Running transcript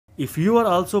If you are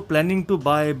also planning to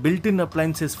buy built-in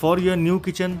appliances for your new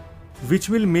kitchen, which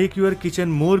will make your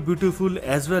kitchen more beautiful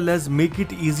as well as make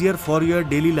it easier for your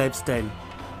daily lifestyle.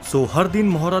 So Har Din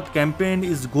Muhurat campaign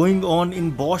is going on in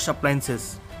Bosch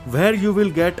appliances, where you will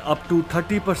get up to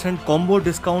 30% combo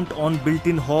discount on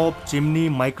built-in hob, chimney,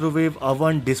 microwave,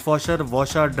 oven, dishwasher,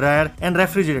 washer, dryer and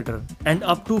refrigerator, and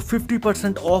up to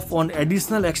 50% off on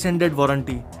additional extended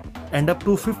warranty, and up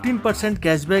to 15%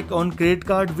 cashback on credit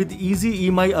card with easy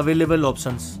EMI available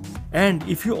options. And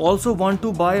if you also want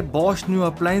to buy Bosch new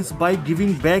appliance by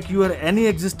giving back your any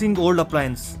existing old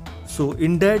appliance, so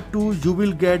in that too you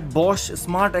will get Bosch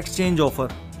Smart Exchange offer.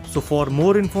 So for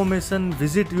more information,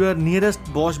 visit your nearest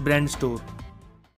Bosch brand store.